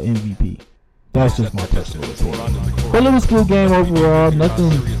MVP. That's just my personal opinion. But it was a good game overall.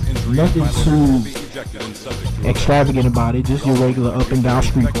 Nothing too extravagant about it. Just your regular up and down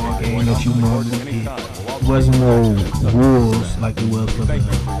street ball game that you normally get. It wasn't no rules like it was for the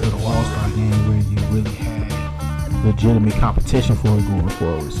All-Star game, where you really had legitimate competition for it going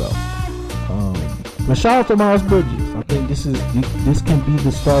forward. So, but shout out to Miles Bridges. I think this can be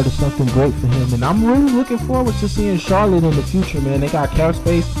the start of something great for him, and I'm really looking forward to seeing Charlotte in the future, man. They got cap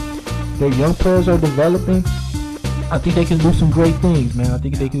space. Their young players are developing. I think they can do some great things, man.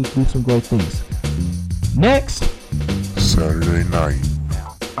 Next, Saturday night.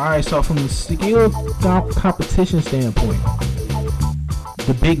 Alright, so from the skill competition standpoint,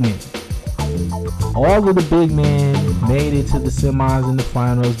 the big men. All of the big men made it to the semis and the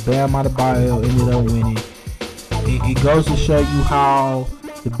finals. Bam Adebayo ended up winning. It goes to show you how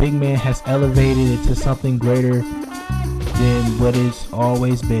the big man has elevated it to something greater than what it's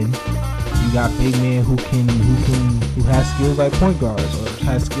always been. You got big men who has skills like point guards or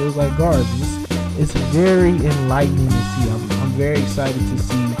has skills like guards. It's very enlightening to see. I'm very excited to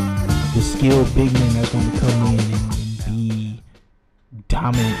see the skilled big men that's going to come in and be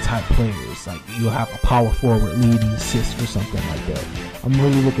dominant type players. Like, you'll have a power forward leading assist or something like that. I'm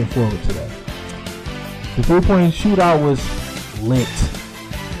really looking forward to that. The 3-point shootout was lit.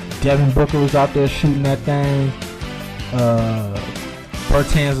 Devin Booker was out there shooting that thing.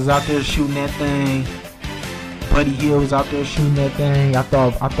 Bertans was out there shooting that thing. Buddy Hield was out there shooting that thing. I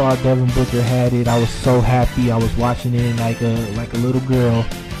thought Devin Booker had it. I was so happy. I was watching it like a little girl.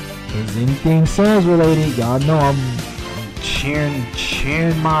 Is anything Suns related, y'all know I'm cheering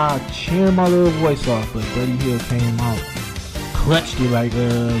my little voice off. But Buddy Hield came out, clutched it like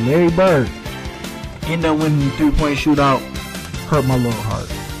Larry Bird. Ended up winning the 3-point shootout. Hurt my little heart.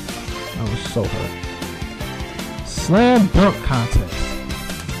 I was so hurt. Slam dunk contest.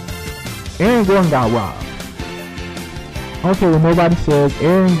 Aaron Gordon got robbed. I don't care what nobody says.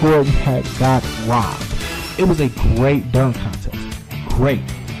 Aaron Gordon got robbed. It was a great dunk contest. Great.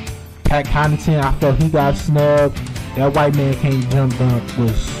 Pat Connaughton, I felt he got snubbed. That white man can't jump dunk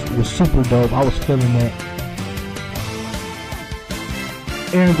was super dope. I was feeling that.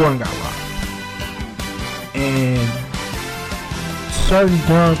 Aaron Gordon got robbed. And certain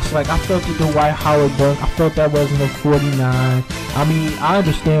dunks, like I felt the Dwight Howard dunk, I felt that wasn't a 49. I mean, I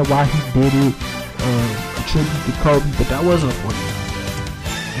understand why he did it, a tribute to Kobe, but that wasn't a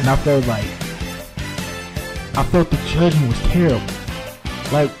 49. And I felt the judging was terrible.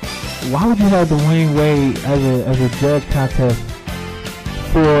 Like, why would you have Dwayne Wade as a judge contest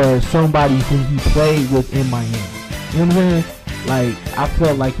for somebody who he played with in Miami? You know what I'm saying? Like, I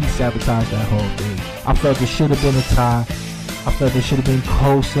felt like he sabotaged that whole thing. I felt it should have been a tie. I felt it should have been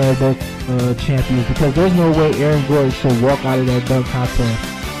co-slam dunk champions, because there's no way Aaron Gordon should walk out of that dunk contest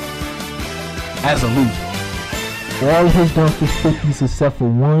as a loser. All of his dunks was 50s except for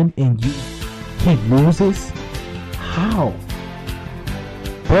one, and you can't lose this? How?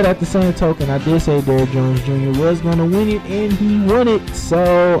 But at the same token, I did say Derrick Jones Jr. was going to win it, and he won it.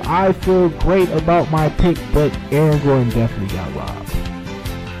 So I feel great about my pick, but Aaron Gordon definitely got robbed.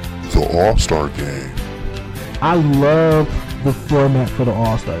 The All-Star Game. I love the format for the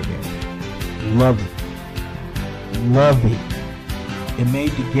All-Star game. Love it. Love it. It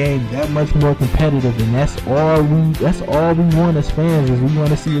made the game that much more competitive, and that's all we want as fans, is we want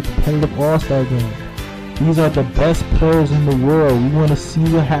to see a competitive All-Star game. These are the best players in the world. We want to see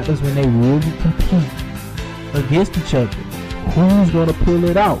what happens when they really compete against each other. Who's going to pull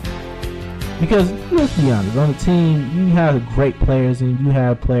it out? Because let's be honest, on the team you have great players, and you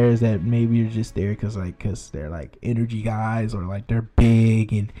have players that maybe are just there because they're like energy guys, or like they're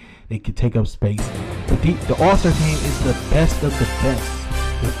big and they can take up space. But the All-Star game is the best of the best,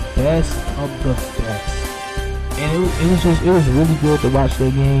 the best of the best. And it was really good to watch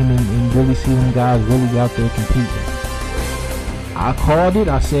that game and really see them guys really out there competing. I called it.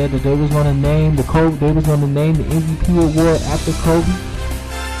 I said that they was going to name the MVP award after Kobe.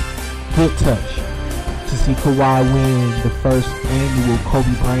 Good touch to see Kawhi win the first annual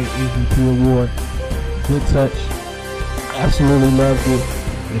Kobe Bryant MVP award. Good touch. Absolutely loved it.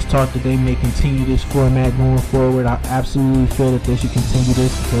 There's talk that they may continue this format going forward. I absolutely feel that they should continue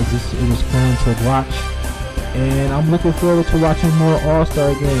this because it was fun to watch. And I'm looking forward to watching more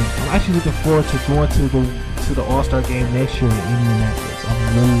All-Star games. I'm actually looking forward to going to the All-Star game next year in Indianapolis.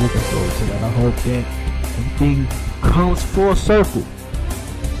 I'm really looking forward to that. I hope that everything comes full circle,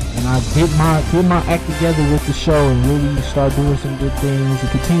 and I get my act together with the show and really start doing some good things and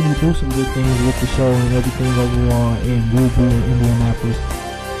continue to do some good things with the show and everything overall. And we'll be in Indianapolis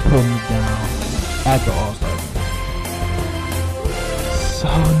putting it down at the All-Star game. So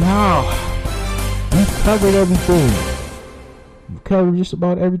now, we've covered everything. We've covered just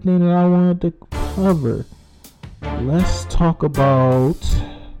about everything that I wanted to cover. Let's talk about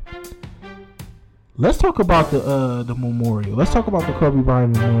the memorial. Let's talk about the Kobe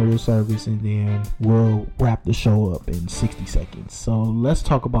Bryant Memorial Service, and then we'll wrap the show up in 60 seconds. So let's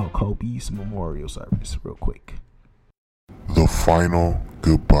talk about Kobe's Memorial Service real quick. The final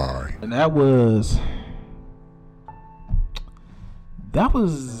goodbye. And it was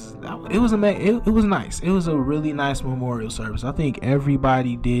nice. It was a really nice memorial service. I think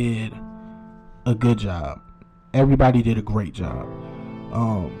everybody did a good job. Everybody did a great job.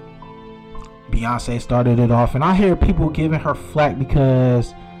 Beyonce started it off, and I hear people giving her flack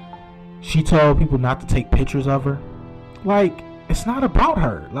because she told people not to take pictures of her. Like, it's not about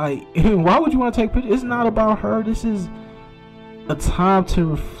her. Like, why would you want to take pictures? It's not about her. This is a time to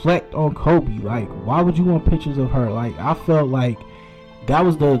reflect on Kobe. Like, why would you want pictures of her? Like, I felt like that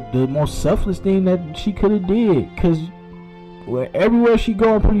was the most selfless thing that she could have did, because everywhere she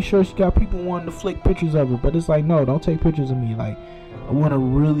go, I'm pretty sure she got people wanting to flick pictures of her. But it's like, no, don't take pictures of me. Like, I want to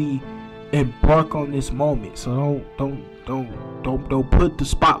really embark on this moment, so don't put the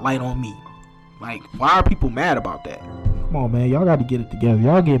spotlight on me. Like, why are people mad about that? Come on, man, y'all got to get it together.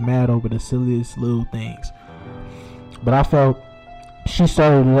 Y'all get mad over the silliest little things. But I felt she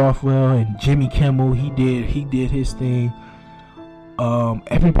started it off well, and Jimmy Kimmel, he did his thing.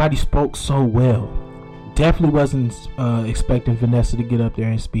 Everybody spoke so well. Definitely wasn't expecting Vanessa to get up there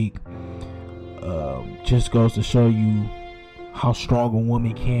and speak. Just goes to show you how strong a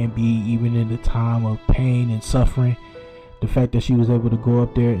woman can be, even in the time of pain and suffering. The fact that she was able to go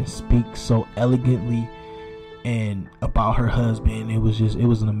up there and speak so elegantly and about her husband, it was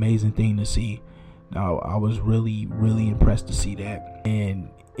an amazing thing to see. Now, I was really, really impressed to see that. And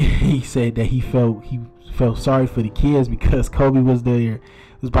he said that he felt sorry for the kids because Kobe was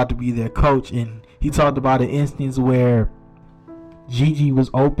about to be their coach, and he talked about an instance where Gigi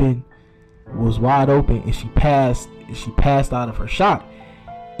was wide open, and she passed out of her shot,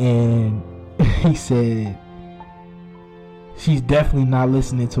 and he said she's definitely not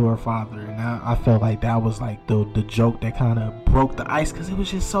listening to her father. And I felt like that was like the joke that kind of broke the ice, because it was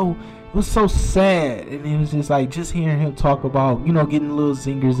so sad, and it was just like, just hearing him talk about, getting little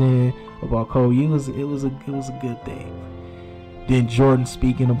zingers in about Kobe, it was a good thing. Then Jordan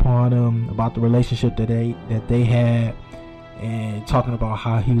speaking upon him about the relationship that they had, and talking about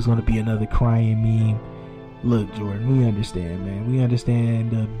how he was going to be another crying meme. Look, Jordan, we understand, man. We understand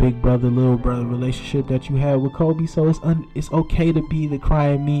the big brother, little brother relationship that you had with Kobe, so it's okay to be the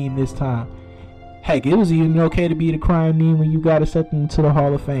crying meme this time. Heck, it was even okay to be the crying meme when you got accepted into the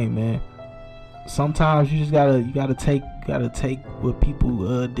Hall of Fame, man. Sometimes you just gotta take what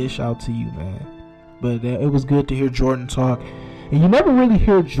people dish out to you, man. But it was good to hear Jordan talk, and you never really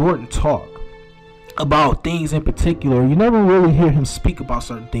hear Jordan talk about things in particular. You never really hear him speak about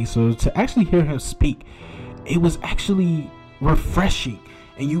certain things. So to actually hear him speak, it was actually refreshing,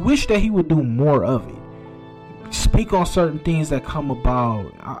 and you wish that he would do more of it. Speak on certain things that come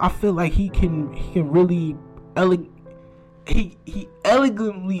about. I feel like he can really elegantly,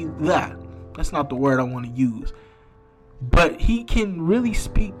 that's not the word I want to use. But he can really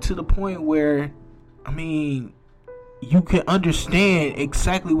speak to the point where, I mean, you can understand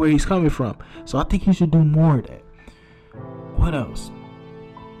exactly where he's coming from. So I think he should do more of that. What else?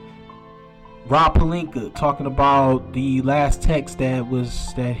 Rob Pelinka talking about the last text that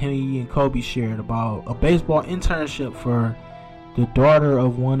he and Kobe shared about a baseball internship for the daughter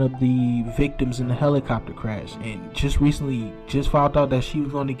of one of the victims in the helicopter crash, and just recently found out that she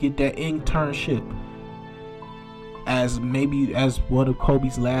was going to get that internship as one of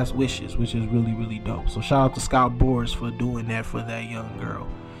Kobe's last wishes, which is really, really dope. So shout out to Scott Boras for doing that for that young girl.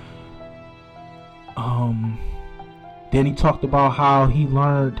 Then he talked about how he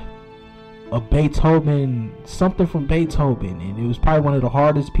learned something from Beethoven, and it was probably one of the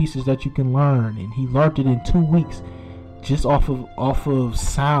hardest pieces that you can learn, and he learned it in 2 weeks just off of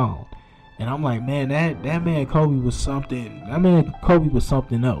sound. And I'm like, man, that man Kobe was something. That man Kobe was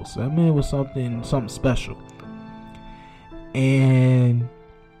something else. That man was something special. And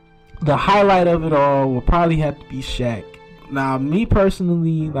the highlight of it all will probably have to be Shaq. Now, me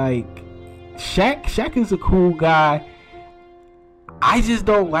personally, like, Shaq is a cool guy. I just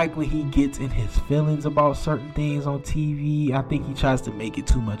don't like when he gets in his feelings about certain things on TV. I think he tries to make it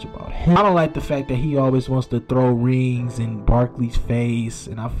too much about him. I don't like the fact that he always wants to throw rings in Barkley's face.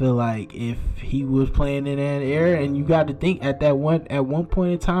 And I feel like if he was playing in that era, and you got to think at one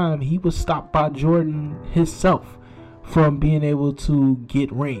point in time, he was stopped by Jordan himself from being able to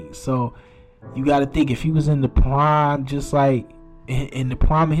get rings. So you got to think, if he was in the prime, just like in the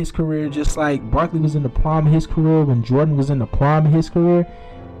prime of his career, just like Barkley was in the prime of his career, when Jordan was in the prime of his career,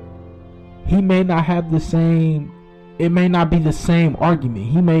 he may not have the same, it may not be the same argument.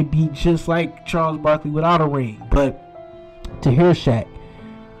 He may be just like Charles Barkley without a ring. But to hear Shaq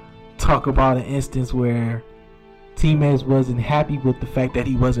talk about an instance where teammates wasn't happy with the fact that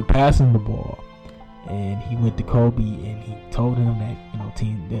he wasn't passing the ball, and he went to Kobe and he told him that,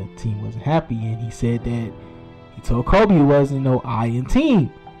 the team wasn't happy, and he said that he told Kobe it wasn't no I in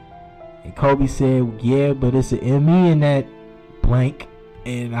team. And Kobe said, yeah, but it's an M-E in that blank.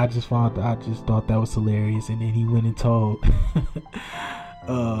 And I just thought that was hilarious. And then he went and told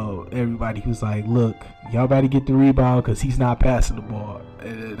everybody, he was like, look, y'all better get the rebound because he's not passing the ball.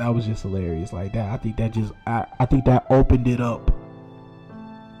 And that was just hilarious like that. I think that opened it up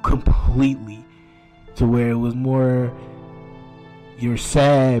completely to where it was more, you're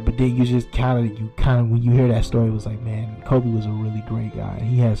sad, but then you kind of when you hear that story, it was like, man, Kobe was a really great guy, and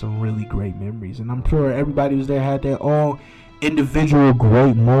he had some really great memories, and I'm sure everybody was there had their own individual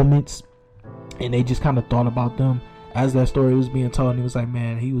great moments, and they just kind of thought about them as that story was being told, and it was like,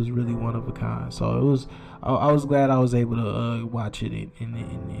 man, he was really one of a kind. So it was, I was glad I was able to watch it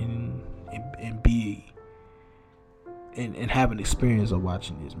and be and have an experience of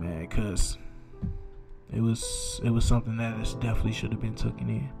watching this, man, because it was something that definitely should have been taken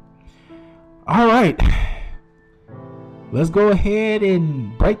in. All right, let's go ahead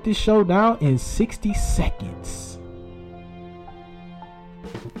and break this show down in 60 seconds.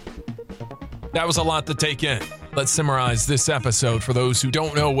 That was a lot to take in. Let's summarize this episode for those who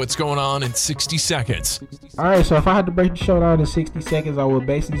don't know what's going on in 60 seconds. All right, so if I had to break the show down in 60 seconds, I would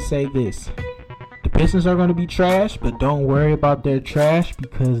basically say this. The Pistons are going to be trash, but don't worry about their trash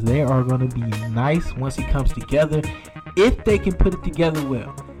because they are going to be nice once it comes together, if they can put it together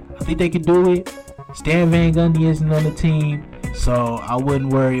well. I think they can do it. Stan Van Gundy isn't on the team, so I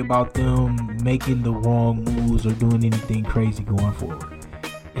wouldn't worry about them making the wrong moves or doing anything crazy going forward.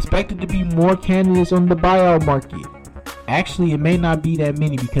 Expected to be more candidates on the buyout market. Actually, it may not be that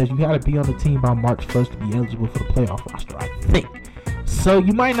many because you got to be on the team by March 1st to be eligible for the playoff roster, I think. So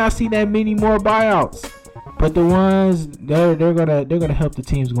you might not see that many more buyouts, but the ones they're gonna help the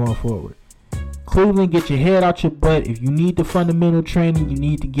teams going forward. Cleveland, get your head out your butt. If you need the fundamental training, you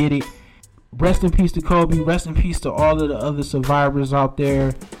need to get it. Rest in peace to Kobe. Rest in peace to all of the other survivors out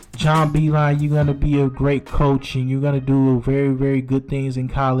there. John Beilein, you're gonna be a great coach and you're gonna do very, very good things in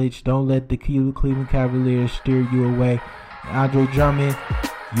college. Don't let the Cleveland Cavaliers steer you away. Andre Drummond,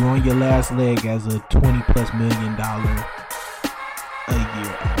 you're on your last leg as a $20+ million a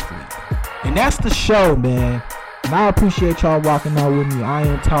year athlete. And that's the show, man. And I appreciate y'all rocking out with me. I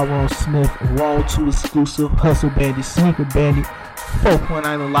am Tyrone Smith, Roll 2 exclusive, Hustle Bandit, Sneaker Bandit,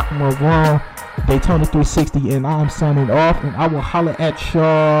 4.9 Lockmore Wrong, Daytona 360, and I'm signing off. And I will holler at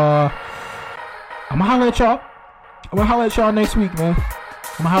y'all. I'm gonna holler at y'all next week, man.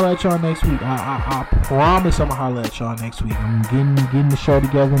 I promise I'm gonna holler at y'all next week. I'm getting the show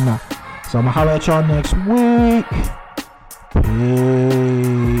together now. So I'm gonna holler at y'all next week. Peace.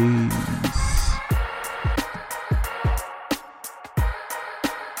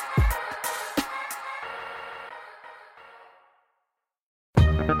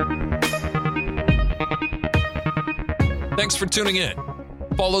 tuning in.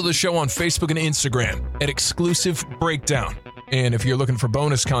 Follow the show on Facebook and Instagram at Exclusive Breakdown. And if you're looking for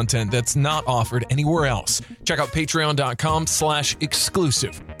bonus content that's not offered anywhere else, check out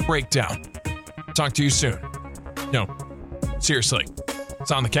patreon.com/exclusive breakdown. Talk to you soon. No, seriously,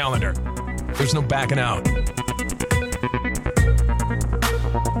 it's on the calendar. There's no backing out.